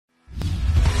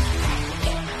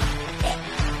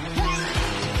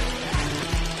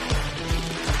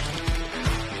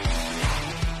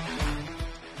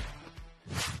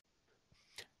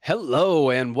Hello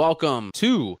and welcome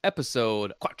to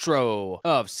episode quattro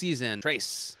of season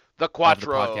trace The of the podcast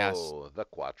Quattro. The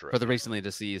Quattro. for the recently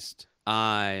deceased.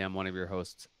 I am one of your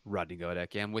hosts, Rodney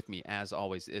Godek, and with me, as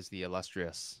always, is the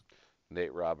illustrious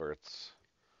Nate Roberts.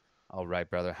 All right,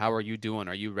 brother. How are you doing?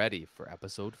 Are you ready for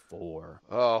episode 4?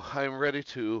 Oh, I'm ready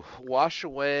to wash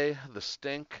away the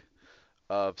stink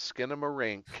of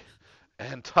Skinamarink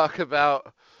and talk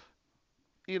about,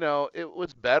 it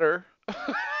was better.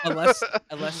 A less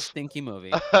stinky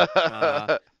movie.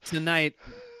 Tonight,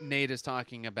 Nate is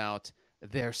talking about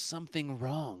There's Something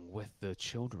Wrong with the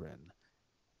Children.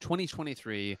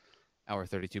 2023, hour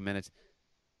 32 minutes.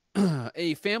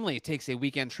 A family takes a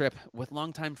weekend trip with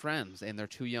longtime friends and their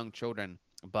 2 young children,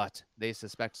 but they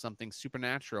suspect something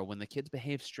supernatural when the kids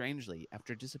behave strangely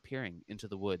after disappearing into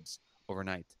the woods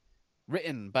overnight.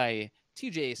 Written by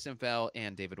TJ Simfel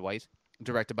and David White,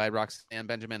 directed by Roxanne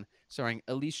Benjamin, starring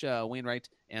Alicia Wainwright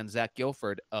and Zach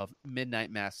Gilford of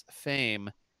Midnight Mass fame,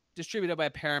 distributed by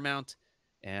Paramount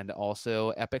and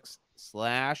also Epix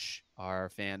 / our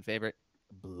fan favorite,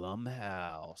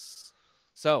 Blumhouse.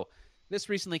 So, this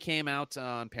recently came out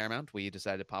on Paramount. We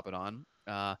decided to pop it on.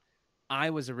 I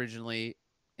was originally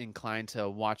inclined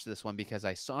to watch this one because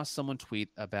I saw someone tweet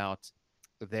about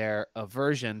their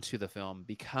aversion to the film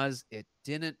because it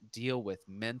didn't deal with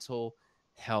mental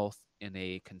health in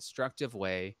a constructive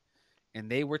way, and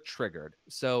they were triggered.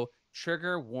 So,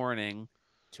 trigger warning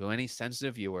to any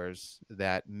sensitive viewers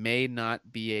that may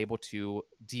not be able to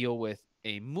deal with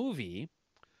a movie,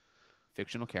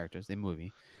 fictional characters, a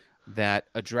movie that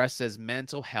addresses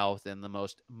mental health in the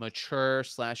most mature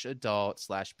 / adult /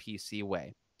 PC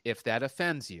way. If that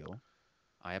offends you,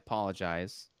 I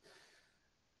apologize.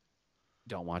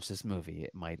 Don't watch this movie.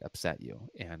 It might upset you,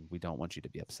 and we don't want you to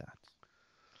be upset.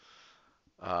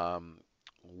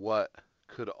 What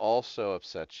could also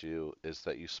upset you is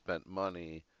that you spent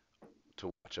money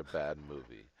to watch a bad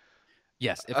movie.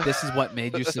 Yes, if this is what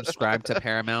made you subscribe to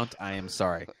Paramount, I am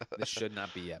sorry. This should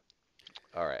not be it.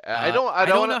 All right. I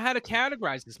don't know how to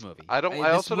categorize this movie. I don't. I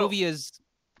This also movie don't. is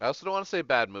I also don't want to say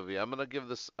bad movie. I'm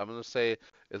gonna say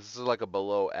this is like a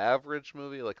below average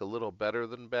movie, like a little better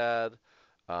than bad.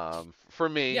 For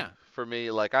me, yeah.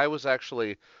 like I was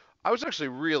actually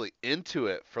really into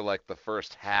it for like the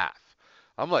first half.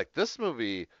 I'm like, this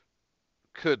movie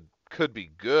could be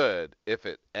good if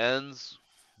it ends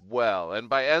well. And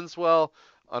by ends well,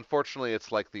 unfortunately,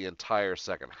 it's like the entire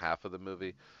second half of the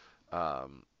movie.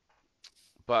 Um,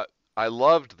 but I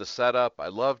loved the setup. I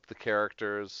loved the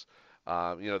characters.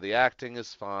 The acting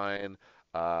is fine.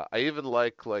 I even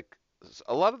like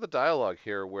a lot of the dialogue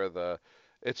here where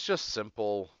it's just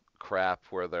simple crap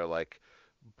where they're like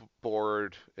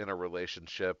bored in a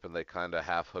relationship and they kind of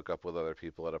half hook up with other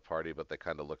people at a party, but they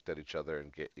kind of looked at each other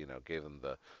and gave them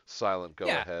the silent go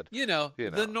Yeah, ahead.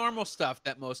 the normal stuff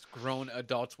that most grown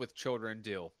adults with children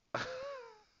do.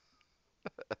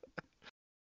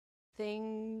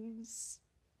 Things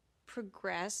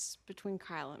progress between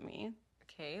Kyle and me.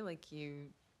 Okay, like you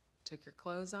took your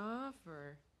clothes off,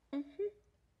 or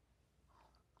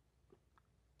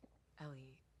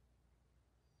Ellie,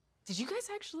 did you guys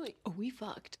actually? Oh, we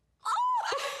fucked.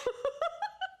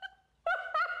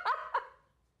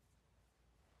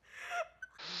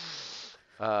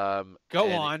 Go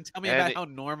on, tell me about how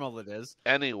normal it is.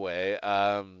 Anyway,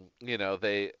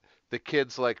 the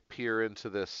kids like peer into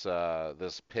this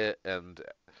pit, and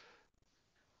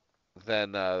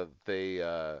then they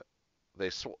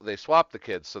swap the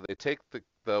kids. So they take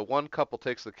the one couple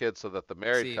takes the kids so that the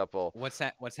married couple.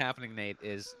 What's happening, Nate,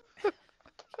 is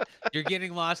you're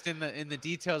getting lost in the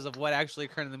details of what actually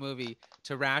occurred in the movie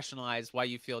to rationalize why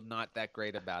you feel not that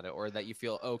great about it or that you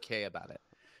feel okay about it.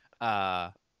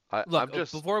 Look,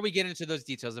 before we get into those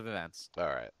details of events, all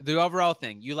right, the overall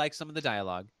thing, you like some of the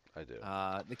dialogue. I do.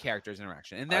 The characters'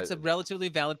 interaction, and that's a relatively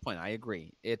valid point. I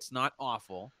agree. It's not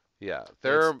awful. Yeah,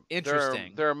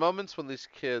 interesting. There are moments when the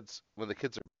kids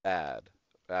are bad.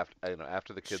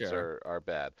 After the kids are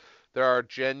bad, there are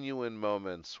genuine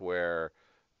moments where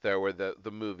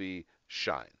the movie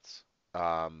shines.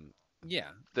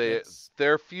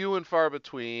 They're few and far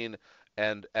between,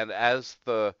 and as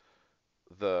the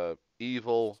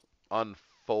evil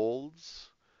unfolds,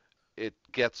 it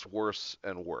gets worse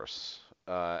and worse.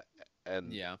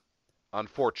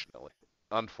 Unfortunately.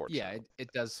 Yeah,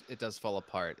 it does fall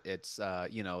apart. It's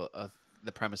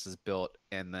the premise is built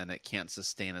and then it can't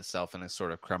sustain itself and it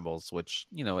sort of crumbles, which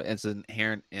is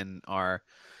inherent in our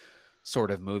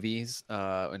sort of movies,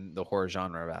 in the horror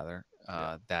genre rather.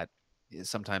 That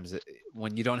sometimes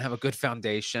when you don't have a good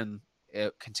foundation,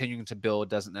 continuing to build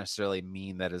doesn't necessarily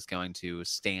mean that it's going to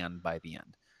stand by the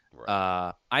end.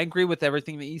 I agree with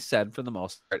everything that you said for the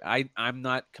most part. I'm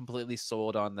not completely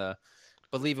sold on the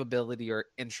believability or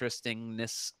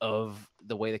interestingness of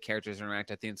the way the characters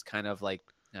interact. I think it's kind of like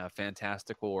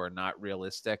fantastical or not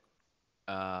realistic.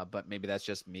 But maybe that's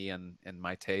just me and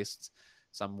my tastes.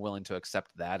 So I'm willing to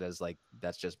accept that as like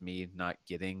that's just me not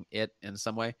getting it in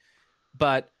some way.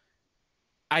 But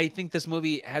I think this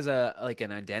movie has a like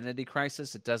an identity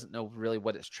crisis. It doesn't know really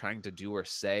what it's trying to do or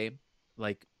say.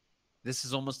 Like this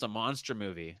is almost a monster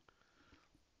movie,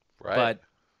 Right. but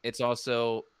it's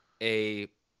also a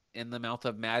in the mouth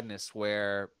of madness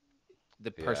where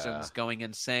the Yeah. person's going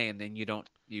insane and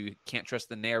you can't trust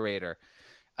the narrator.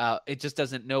 It just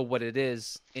doesn't know what it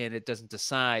is, and it doesn't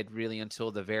decide really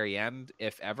until the very end,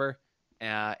 if ever.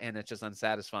 And it's just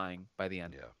unsatisfying by the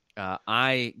end. Yeah.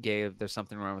 I gave There's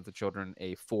Something Wrong with the Children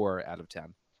a 4 out of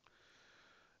 10.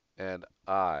 And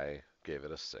I gave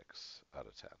it a 6 out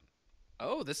of 10.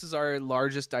 Oh, this is our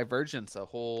largest divergence, a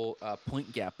whole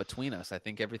point gap between us. I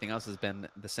think everything else has been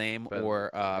the same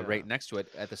or right next to it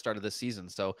at the start of the season.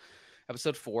 So,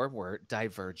 episode 4, we're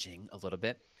diverging a little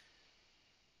bit.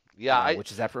 Yeah,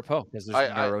 which is apropos because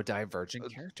there's neurodivergent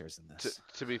characters in this.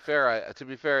 To be fair,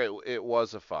 it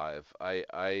was a 5.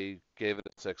 I gave it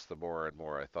a 6 the more and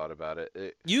more I thought about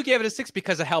it. You gave it a 6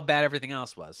 because of how bad everything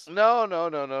else was. No. No?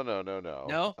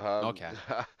 Okay.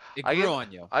 It grew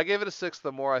on you. I gave it a 6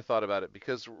 the more I thought about it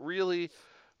because really,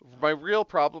 my real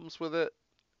problems with it,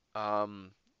 we're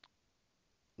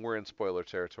in spoiler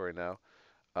territory now.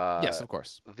 Yes, of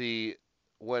course.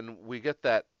 When we get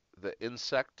the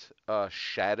insect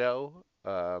shadow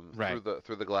through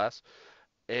the glass,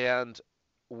 and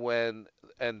when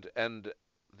and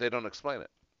they don't explain it.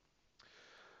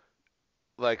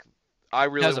 Like I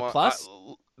really As a plus?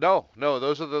 No,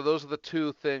 those are the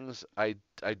two things I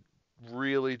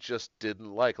really just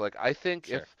didn't like. Like I think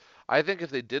if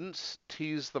they didn't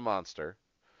tease the monster,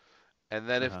 and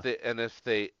then if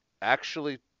they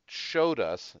actually showed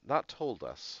us, not told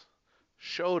us,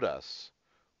 showed us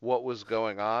what was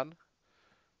going on,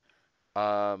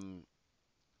 I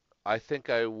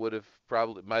think I would have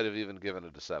might have even given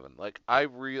it a 7. Like I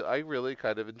really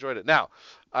kind of enjoyed it. Now,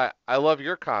 I love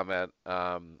your comment,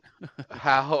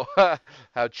 how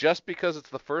how just because it's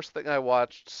the first thing I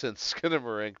watched since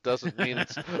Skinamarink doesn't mean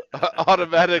it's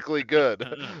automatically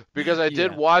good. Because I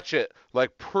did watch it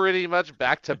like pretty much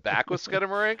back to back with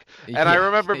Skinamarink, and I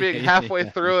remember being halfway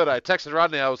through it. I texted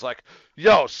Rodney. I was like,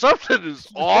 "Yo, something is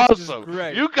awesome.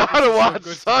 You gotta watch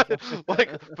something."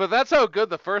 But that's how good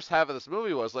the first half of this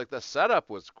movie was. Like the setup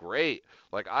was great.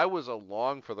 Like I was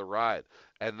along for the ride.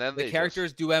 And then the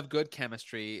characters do have good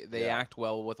chemistry. They act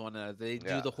well with one another. They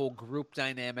do the whole group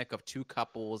dynamic of two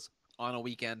couples on a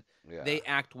weekend. Yeah. They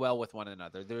act well with one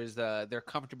another. They're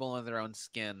comfortable in their own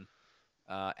skin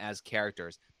as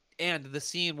characters. And the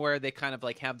scene where they kind of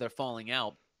like have their falling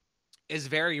out is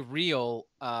very real,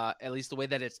 at least the way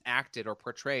that it's acted or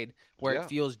portrayed, where it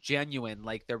feels genuine.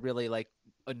 Like they're really like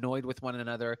annoyed with one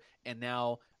another and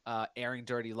now airing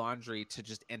dirty laundry to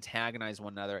just antagonize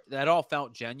one another. That all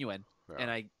felt genuine. And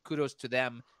I kudos to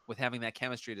them with having that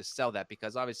chemistry to sell that,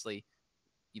 because obviously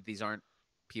these aren't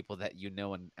people that you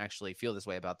know and actually feel this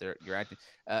way about your acting.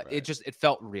 It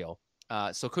felt real.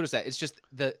 So kudos to that. It's just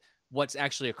what's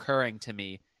actually occurring to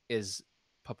me is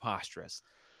preposterous.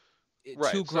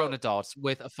 Two grown adults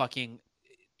with a fucking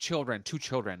two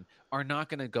children are not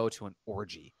going to go to an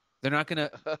orgy. They're not going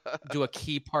to do a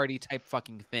key party type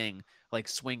fucking thing like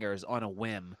swingers on a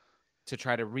whim to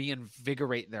try to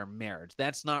reinvigorate their marriage.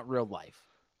 That's not real life.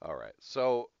 All right.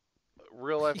 So,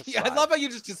 real life aside. I love how you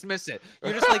just dismiss it.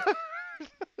 You're just like,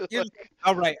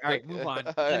 all right, move on.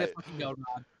 Let it fucking go,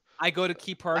 Rod. I go to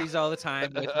key parties all the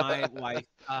time with my wife.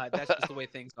 That's just the way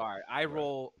things are. I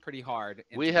roll pretty hard.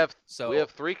 We have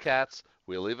 3 cats.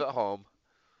 We live at home.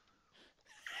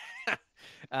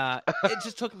 It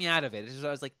just took me out of it.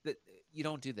 I was like, you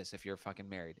don't do this if you're fucking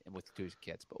married and with 2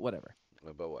 kids, but whatever.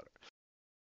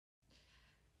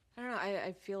 I don't know.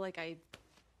 I feel like I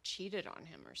cheated on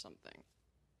him or something.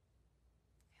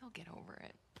 He'll get over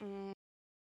it.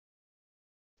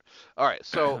 All right,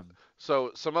 so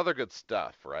some other good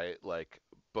stuff, right? Like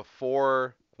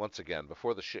before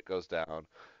the shit goes down,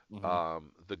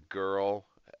 the girl,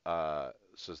 so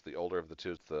it's the older of the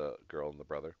two, it's the girl and the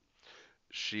brother.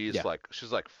 She's like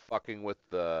fucking with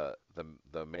the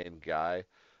main guy.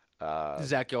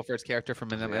 Zach Gilford's character from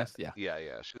McMahon.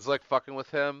 Yeah. She's like fucking with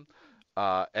him.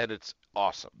 And it's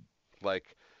awesome.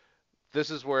 Like,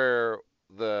 this is where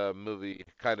the movie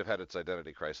kind of had its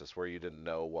identity crisis, where you didn't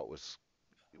know what was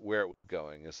where it was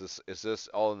going. Is this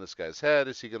all in this guy's head?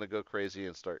 Is he going to go crazy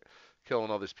and start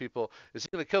killing all these people? Is he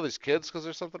going to kill these kids because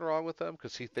there's something wrong with them?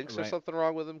 Because he thinks there's Right. something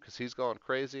wrong with them? Because he's gone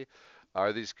crazy?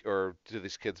 Or do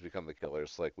these kids become the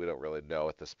killers? Like, we don't really know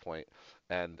at this point.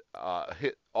 And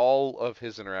all of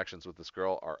his interactions with this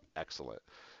girl are excellent.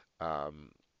 Um,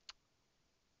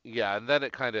 yeah, and then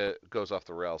it kind of goes off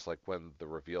the rails, like when the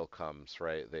reveal comes,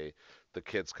 right? The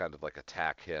kids kind of like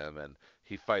attack him, and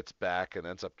he fights back and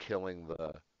ends up killing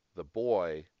the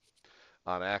boy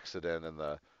on accident, and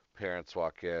the parents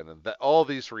walk in, and that all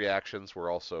these reactions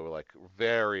were also like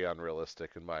very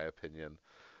unrealistic in my opinion.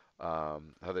 How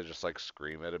they just like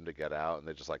scream at him to get out, and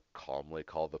they just like calmly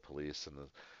call the police, and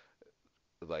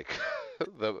like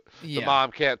the Yeah.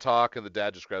 mom can't talk, and the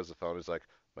dad just grabs the phone. He's like,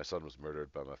 "My son was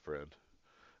murdered by my friend."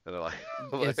 And they're like,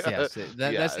 It's yes. That's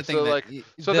yeah. the So thing that like,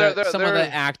 so there, some of the there's,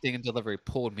 acting and delivery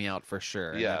pulled me out for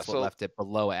sure, and yeah. that's what So left it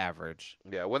below average.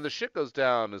 yeah, when the shit goes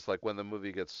down is like when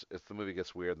if the movie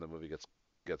gets weird and the movie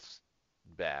gets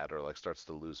bad or like starts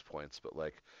to lose points. But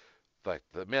like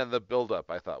the build up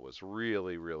I thought was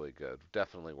really really good.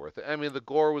 Definitely worth it. I mean, the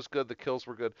gore was good, the kills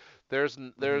were good. Hmm.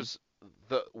 There's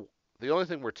the the only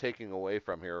thing we're taking away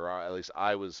from here, or at least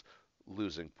I was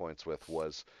losing points with,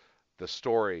 was the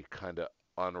story kind of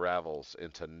unravels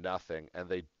into nothing, and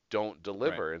they don't Right.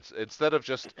 deliver. Instead of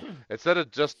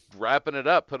just wrapping it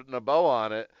up, putting a bow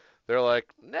on it, they're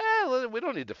like, nah, we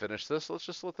don't need to finish this. Let's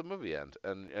just let the movie end.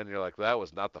 And you're like, that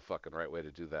was not the fucking right way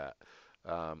to do that.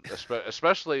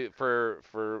 Especially for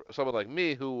someone like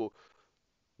me who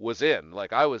was in.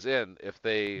 Like, I was in.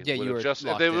 Yeah, you were If they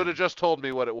locked would have in. just told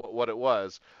me what it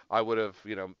was, I would have,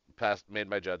 passed made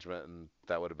my judgment, and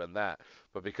that would have been that.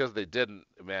 But because they didn't,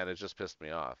 man, it just pissed me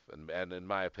off, and in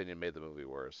my opinion made the movie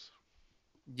worse.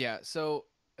 Yeah. So,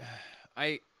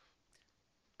 I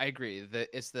I agree that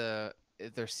it's their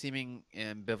seeming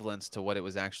ambivalence to what it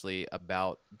was actually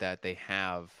about that they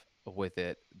have with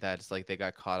it. That's like they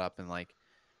got caught up in like,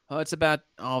 oh, it's about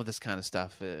all of this kind of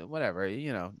stuff. Whatever,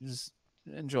 just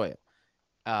enjoy it.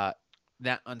 uh,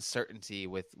 that uncertainty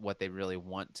with what they really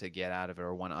want to get out of it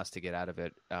or want us to get out of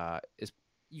it is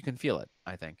you can feel it.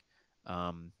 I think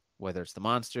whether it's the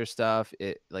monster stuff,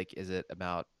 is it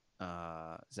about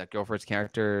Zach Gilford's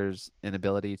character's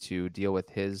inability to deal with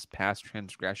his past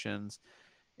transgressions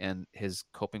and his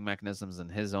coping mechanisms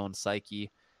and his own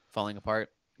psyche falling apart.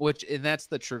 And that's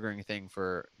the triggering thing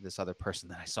for this other person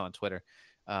that I saw on Twitter.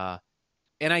 Uh,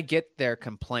 and I get their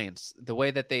complaints. The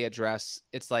way that they address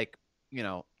it's like, you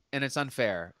know, and it's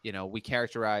unfair. We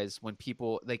characterize when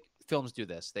people like films do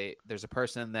this. There's a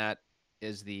person that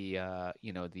is the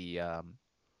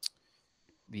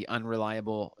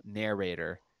unreliable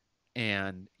narrator,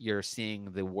 and you're seeing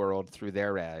the world through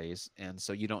their eyes, and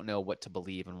so you don't know what to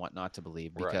believe and what not to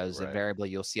believe Right, because right. invariably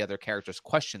you'll see other characters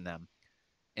question them.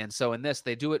 And so in this,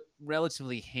 they do it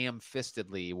relatively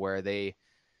ham-fistedly, where they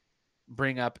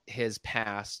bring up his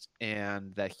past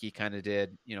and that he kind of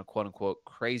did, quote unquote,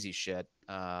 crazy shit.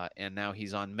 And now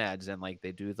he's on meds, and like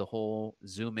they do the whole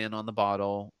zoom in on the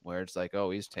bottle where it's like,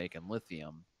 oh, he's taking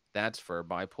lithium. That's for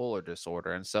bipolar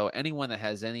disorder. And so anyone that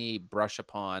has any brush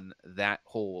upon that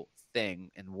whole thing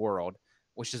and world,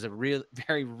 which is a real,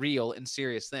 very real and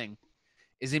serious thing,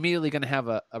 is immediately going to have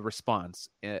a response,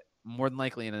 more than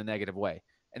likely in a negative way.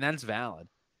 And that's valid.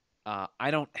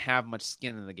 I don't have much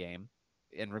skin in the game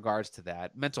in regards to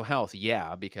that. Mental health,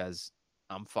 yeah, because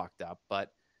I'm fucked up,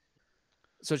 but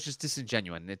so it's just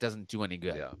disingenuous. It doesn't do any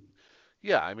good. Yeah.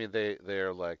 Yeah, I mean,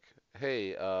 they're like,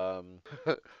 hey,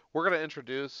 we're gonna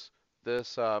introduce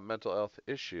this mental health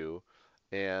issue,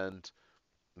 and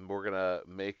we're gonna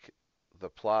make the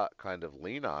plot kind of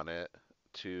lean on it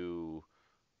to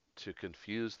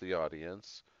confuse the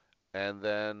audience, and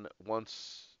then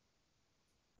once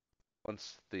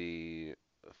the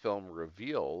film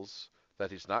reveals that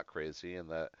he's not crazy and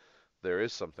that there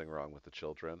is something wrong with the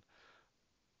children,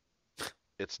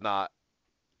 it's not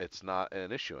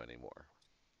an issue anymore,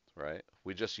 right?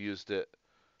 We just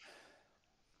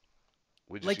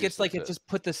Like used it's it like it to. just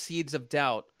put the seeds of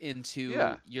doubt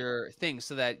Yeah, into your thing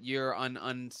so that you're on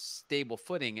unstable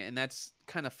footing, and that's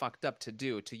kind of fucked up to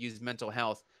do, to use mental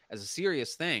health as a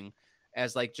serious thing,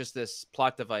 as like just this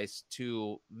plot device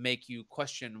to make you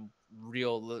question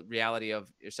reality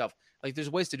of yourself. Like there's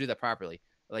ways to do that properly,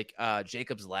 like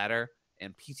Jacob's Ladder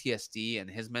and PTSD and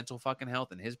his mental fucking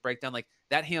health and his breakdown, like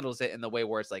that handles it in the way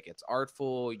where it's like it's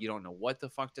artful, you don't know what the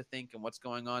fuck to think and what's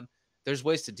going on. There's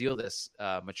ways to deal this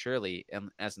maturely and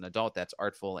as an adult that's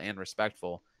artful and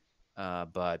respectful.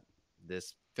 But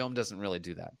this film doesn't really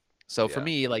do that. So for yeah,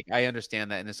 me, like I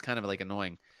understand that, and it's kind of like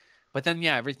annoying. But then,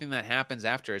 yeah, everything that happens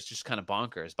after is just kind of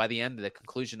bonkers. By the end, the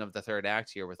conclusion of the third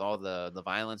act here, with all the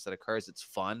violence that occurs, it's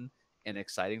fun and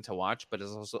exciting to watch. But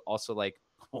it's also like,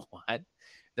 what?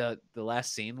 The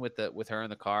last scene with her in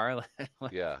the car,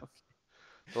 Yeah.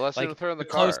 The last scene like with her in the the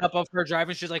close car. up of her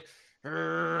driving, she's like,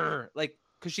 like,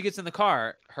 because she gets in the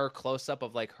car, her close up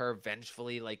of like her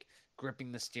vengefully like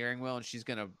gripping the steering wheel and she's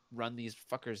gonna run these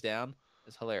fuckers down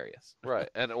is hilarious. Right.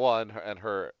 And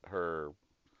her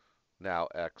now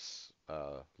ex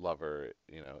lover,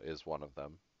 is one of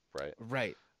them, right?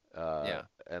 Right. Yeah.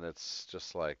 And it's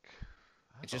just like,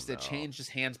 I don't It know. changes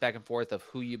hands back and forth of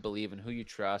who you believe and who you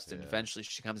trust, and Yeah. eventually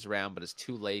she comes around, but it's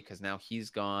too late because now he's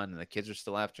gone and the kids are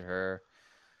still after her.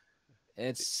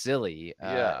 It's silly,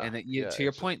 Yeah. and Yeah. to your It's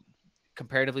just, point,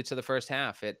 comparatively to the first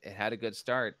half, it had a good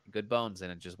start, good bones,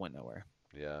 and it just went nowhere.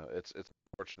 yeah. It's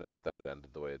unfortunate that it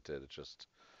ended the way it did.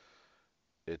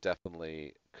 It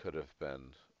definitely could have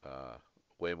been uh,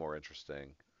 way more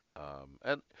interesting.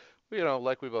 And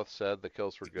like we both said, the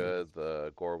kills were good,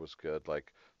 the gore was good.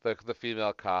 Like the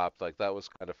female cop, like that was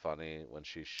kind of funny when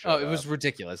she Oh, showed it up. was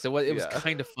ridiculous. It was Yeah.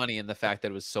 kind of funny in the fact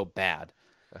that it was so bad.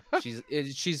 She's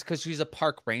because she's a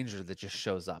park ranger that just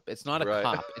shows up. It's not a Right.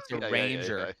 cop. It's a Yeah. Yeah. Yeah.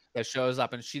 ranger Yeah. that shows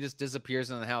up, and she just disappears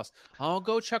in the house. I'll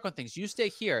go check on things. You stay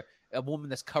here. A woman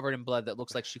that's covered in blood that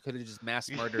looks like she could have just mass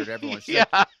murdered everyone. She's like,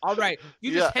 Yeah. all right,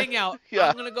 you Yeah. just hang out. Yeah.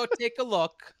 I'm gonna go take a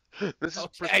look. This is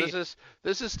pr- Okay.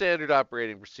 this is standard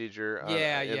operating procedure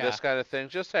Yeah, in yeah. this kind of thing.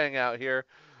 Just hang out here.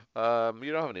 You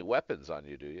don't have any weapons on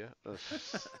you, do you?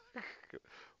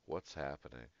 What's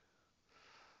happening?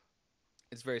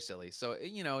 It's very silly. So,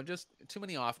 just too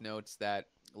many off notes that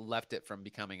left it from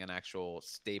becoming an actual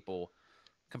staple.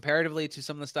 Comparatively to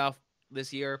some of the stuff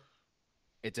this year,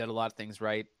 it did a lot of things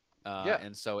right. Yeah.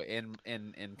 And so in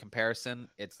comparison,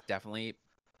 it's definitely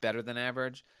better than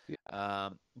average. Yeah.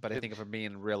 But I It, think if I'm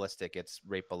being realistic, it's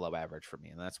right below average for me,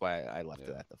 and that's why I left it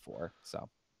yeah. at the 4. So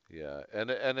Yeah. And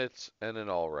in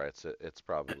all rights, it's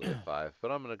probably a 5,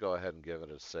 but I'm gonna go ahead and give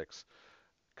it a 6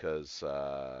 because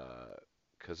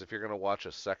if you're gonna watch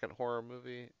a second horror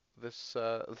movie this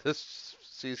this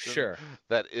season sure.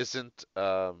 that isn't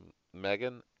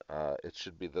Megan, it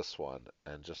should be this one,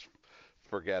 and just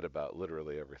forget about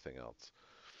literally everything else.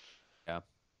 Yeah.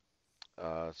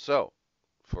 So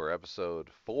for episode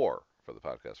 4 for the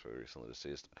podcast for the recently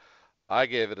deceased, I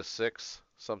gave it a 6.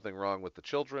 Something wrong with the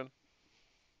children,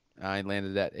 I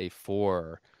landed at a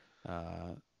 4.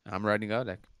 I'm ready to go,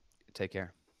 Nick. Take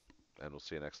care. and we'll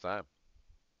see you next time.